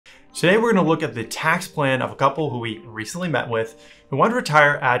Today we're going to look at the tax plan of a couple who we recently met with who wanted to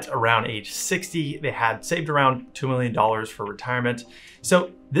retire at around age 60. They had saved around $2 million for retirement. So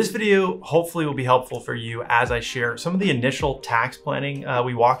this video hopefully will be helpful for you as I share some of the initial tax planning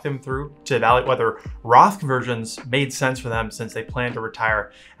we walked them through to evaluate whether Roth conversions made sense for them since they plan to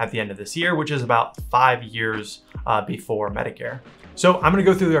retire at the end of this year, which is about 5 years before Medicare. So I'm going to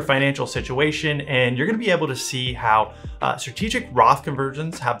go through their financial situation, and you're going to be able to see how strategic Roth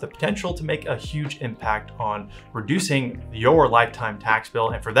conversions have the potential to make a huge impact on reducing your lifetime tax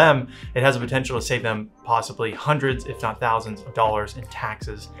bill. And for them, it has the potential to save them possibly hundreds, if not thousands of dollars in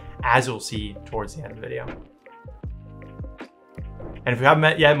taxes, as you'll see towards the end of the video. And if you haven't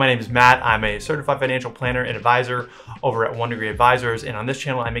met yet, my name is Matt. I'm a certified financial planner and advisor over at 1 Degree Advisors. And on this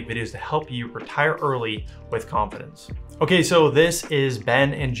channel, I make videos to help you retire early with confidence. Okay, so this is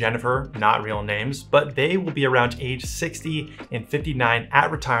Ben and Jennifer, not real names, but they will be around age 60 and 59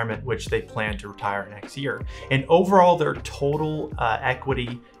 at retirement, which they plan to retire next year. And overall, their total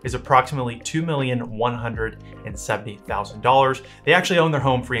equity is approximately $2,170,000. They actually own their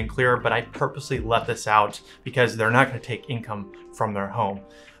home free and clear, but I purposely left this out because they're not going to take income from their home.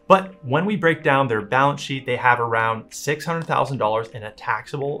 But when we break down their balance sheet, they have around $600,000 in a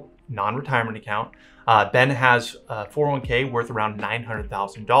taxable non-retirement account. Ben has a 401k worth around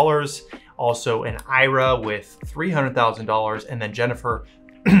 $900,000, also an IRA with $300,000, and then Jennifer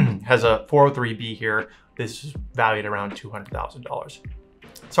has a 403b here. This is valued around $200,000.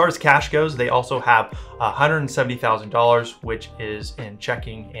 As far as cash goes, they also have $170,000, which is in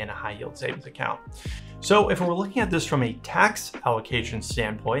checking and a high yield savings account. So if we're looking at this from a tax allocation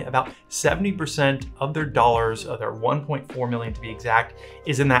standpoint, about 70% of their dollars, of their 1.4 million to be exact,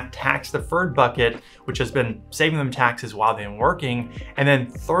 is in that tax deferred bucket, which has been saving them taxes while they've been working. And then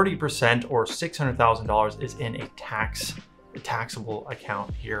 30% or $600,000 is in a taxable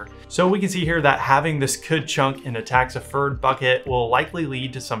account here. So we can see here that having this good chunk in a tax deferred bucket will likely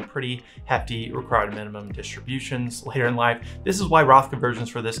lead to some pretty hefty required minimum distributions later in life. This is why Roth conversions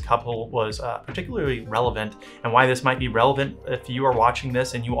for this couple was particularly relevant, and why this might be relevant if you are watching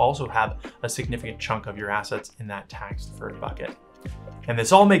this and you also have a significant chunk of your assets in that tax deferred bucket. And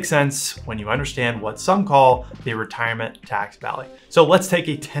this all makes sense when you understand what some call the retirement tax valley. So let's take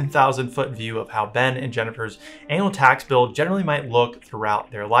a 10,000-foot view of how Ben and Jennifer's annual tax bill generally might look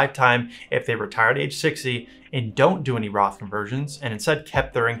throughout their lifetime if they retire at age 60 and don't do any Roth conversions, and instead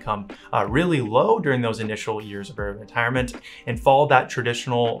kept their income really low during those initial years of early retirement and followed that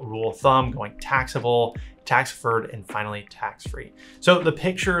traditional rule of thumb, going taxable, tax deferred, and finally tax-free. So the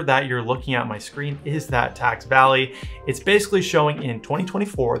picture that you're looking at on my screen is that tax valley. It's basically showing in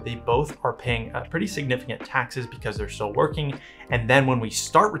 2024, they both are paying pretty significant taxes because they're still working. And then when we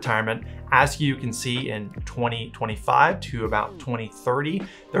start retirement, as you can see in 2025 to about 2030,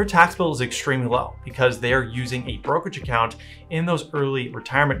 their tax bill is extremely low because they are using a brokerage account in those early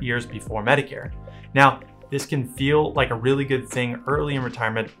retirement years before Medicare. Now, this can feel like a really good thing early in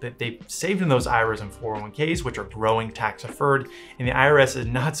retirement that they've saved in those IRAs and 401ks, which are growing tax deferred, and the IRS is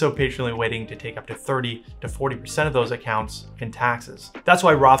not so patiently waiting to take up to 30 to 40% of those accounts in taxes. That's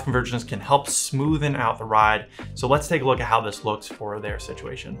why Roth conversions can help smoothen out the ride. So let's take a look at how this looks for their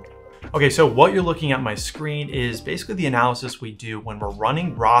situation. Okay, so what you're looking at on my screen is basically the analysis we do when we're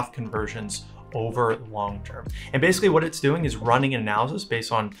running Roth conversions over long term. And basically what it's doing is running an analysis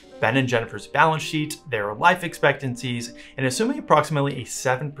based on Ben and Jennifer's balance sheet, their life expectancies, and assuming approximately a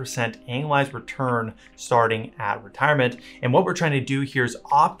 7% annualized return starting at retirement. And what we're trying to do here is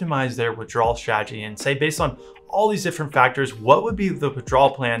optimize their withdrawal strategy and say, based on all these different factors, what would be the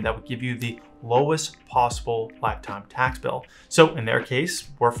withdrawal plan that would give you the lowest possible lifetime tax bill. So in their case,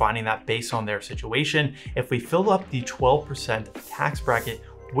 we're finding that based on their situation, if we fill up the 12% tax bracket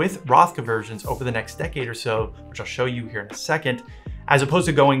with Roth conversions over the next decade or so, which I'll show you here in a second, as opposed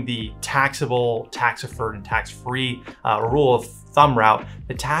to going the taxable, tax deferred, and tax-free rule of thumb route,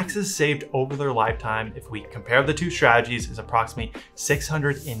 the taxes saved over their lifetime, if we compare the two strategies, is approximately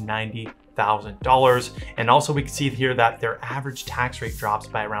 $690,000. And also we can see here that their average tax rate drops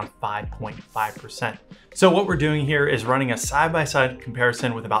by around 5.5%. So what we're doing here is running a side-by-side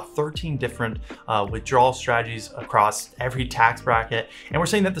comparison with about 13 different withdrawal strategies across every tax bracket. And we're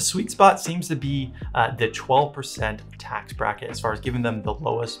saying that the sweet spot seems to be the 12% tax bracket as far as giving them the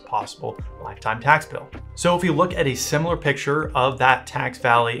lowest possible lifetime tax bill. So if you look at a similar picture of that tax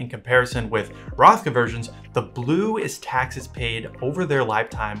valley in comparison with Roth conversions, the blue is taxes paid over their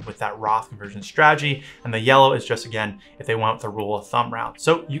lifetime with that Roth conversion strategy, and the yellow is just, again, if they went with the rule of thumb route.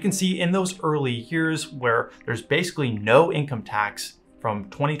 So you can see in those early years where there's basically no income tax from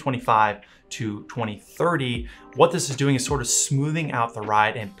 2025 to 2030. What this is doing is sort of smoothing out the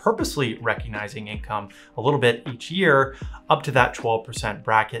ride and purposely recognizing income a little bit each year up to that 12%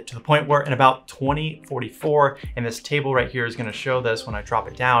 bracket, to the point where in about 2044, and this table right here is going to show this when I drop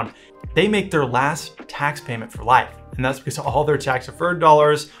it down, they make their last tax payment for life. And that's because all their tax-deferred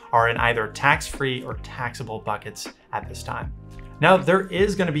dollars are in either tax-free or taxable buckets at this time. Now, there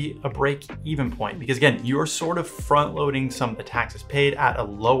is going to be a break-even point because, again, you're sort of front-loading some of the taxes paid at a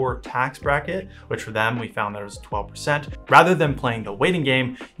lower tax bracket, which for them, we found that it was 12%. Rather than playing the waiting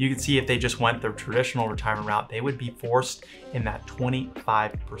game, you can see if they just went the traditional retirement route, they would be forced in that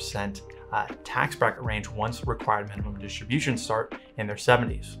 25% tax bracket range once required minimum distributions start in their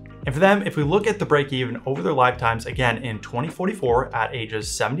 70s. And for them, if we look at the break even over their lifetimes, again, in 2044 at ages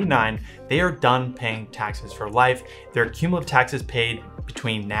 79, they are done paying taxes for life. Their cumulative taxes paid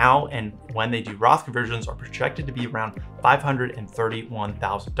between now and when they do Roth conversions are projected to be around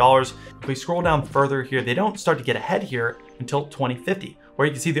 $531,000. If we scroll down further here, they don't start to get ahead here until 2050, where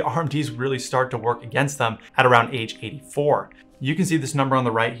you can see the RMDs really start to work against them at around age 84. You can see this number on the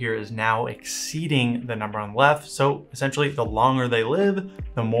right here is now exceeding the number on the left. So essentially, the longer they live,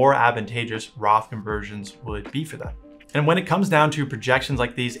 the more advantageous Roth conversions would be for them. And when it comes down to projections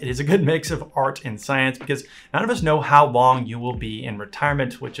like these, it is a good mix of art and science because none of us know how long you will be in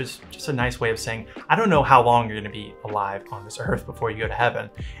retirement, which is just a nice way of saying, I don't know how long you're going to be alive on this earth before you go to heaven.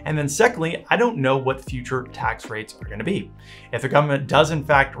 And then secondly, I don't know what future tax rates are going to be. If the government does in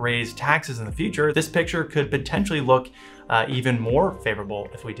fact raise taxes in the future, this picture could potentially look even more favorable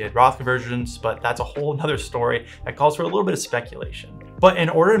if we did Roth conversions, but that's a whole nother story that calls for a little bit of speculation. But in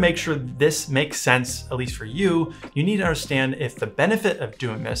order to make sure this makes sense, at least for you, you need to understand if the benefit of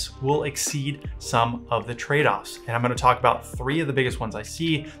doing this will exceed some of the trade-offs. And I'm going to talk about 3 of the biggest ones I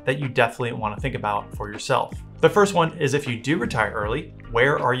see that you definitely want to think about for yourself. The first one is, if you do retire early,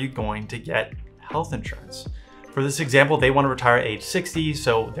 where are you going to get health insurance? For this example, they want to retire at age 60,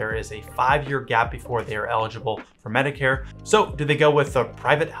 so there is a 5-year gap before they are eligible for Medicare. So do they go with the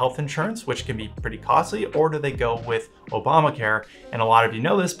private health insurance, which can be pretty costly, or do they go with Obamacare? And a lot of you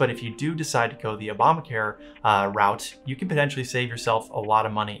know this, but if you do decide to go the Obamacare route, you can potentially save yourself a lot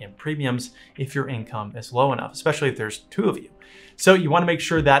of money in premiums if your income is low enough, especially if there's 2 of you. So you want to make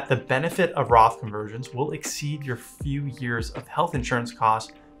sure that the benefit of Roth conversions will exceed your few years of health insurance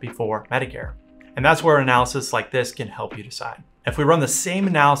costs before Medicare. And that's where analysis like this can help you decide. If we run the same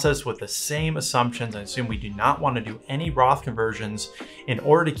analysis with the same assumptions and assume we do not want to do any Roth conversions in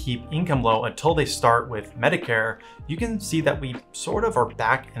order to keep income low until they start with Medicare, you can see that we sort of are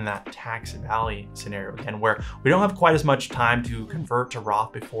back in that tax valley scenario again, where we don't have quite as much time to convert to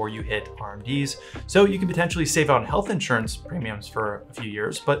Roth before you hit RMDs. So you can potentially save on health insurance premiums for a few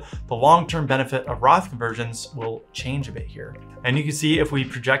years, but the long-term benefit of Roth conversions will change a bit here. And you can see if we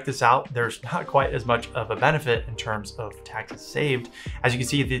project this out, there's not quite as much of a benefit in terms of taxes saved. As you can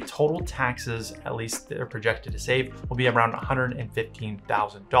see, the total taxes, at least they're projected to save, will be around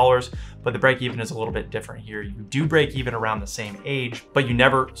 $115,000, but the break even is a little bit different here. You do break even around the same age, but you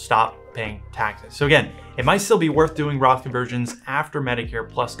never stop paying taxes. So again, it might still be worth doing Roth conversions after Medicare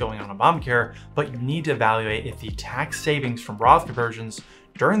plus going on Obamacare, but you need to evaluate if the tax savings from Roth conversions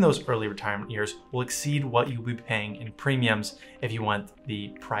during those early retirement years will exceed what you'll be paying in premiums if you went the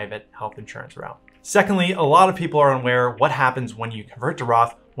private health insurance route. Secondly, a lot of people are unaware what happens when you convert to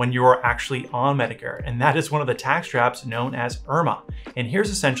Roth when you're actually on Medicare, and that is one of the tax traps known as IRMA. And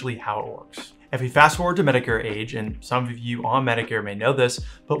here's essentially how it works. If we fast forward to Medicare age, and some of you on Medicare may know this,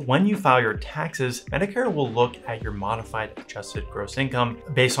 but when you file your taxes, Medicare will look at your modified adjusted gross income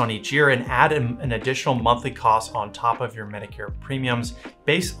based on each year and add an additional monthly cost on top of your Medicare premiums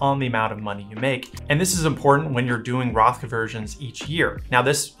based on the amount of money you make. And this is important when you're doing Roth conversions each year. Now,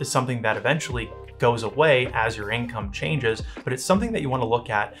 this is something that eventually goes away as your income changes, but it's something that you want to look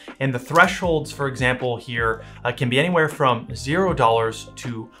at. And the thresholds, for example, here can be anywhere from $0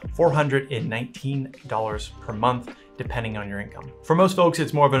 to $419 per month, depending on your income. For most folks,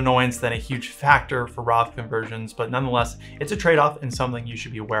 it's more of an annoyance than a huge factor for Roth conversions, but nonetheless, it's a trade-off and something you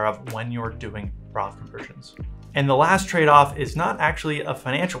should be aware of when you're doing Roth conversions. And the last trade-off is not actually a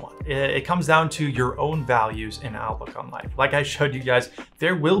financial one. It comes down to your own values and outlook on life. Like I showed you guys,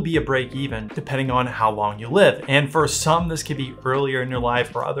 there will be a break even depending on how long you live. And for some, this could be earlier in your life.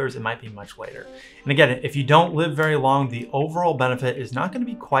 For others, it might be much later. And again, if you don't live very long, the overall benefit is not going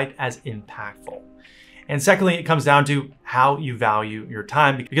to be quite as impactful. And secondly, it comes down to how you value your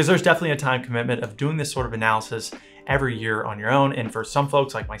time, because there's definitely a time commitment of doing this sort of analysis every year on your own. And for some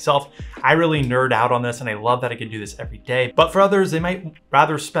folks like myself, I really nerd out on this and I love that I can do this every day. But for others, they might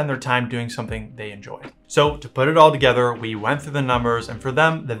rather spend their time doing something they enjoy. So to put it all together, we went through the numbers, and for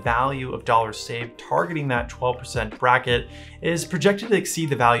them, the value of dollars saved targeting that 12% bracket is projected to exceed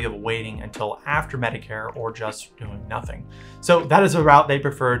the value of waiting until after Medicare or just doing nothing. So that is a route they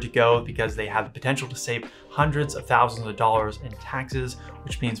prefer to go because they have the potential to save hundreds of thousands of dollars in taxes,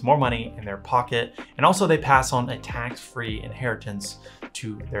 which means more money in their pocket. And also they pass on a tax-free inheritance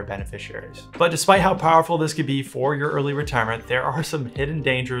to their beneficiaries. But despite how powerful this could be for your early retirement, there are some hidden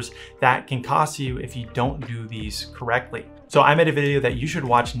dangers that can cost you if you don't do these correctly. So I made a video that you should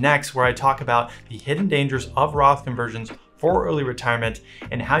watch next where I talk about the hidden dangers of Roth conversions for early retirement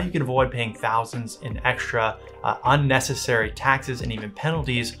and how you can avoid paying thousands in extra unnecessary taxes and even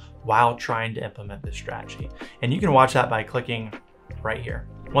penalties while trying to implement this strategy. And you can watch that by clicking right here.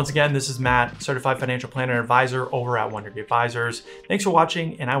 Once again, this is Matt, Certified Financial Planner and Advisor over at 1Degree Advisors. Thanks for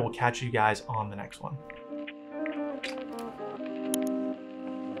watching, and I will catch you guys on the next one.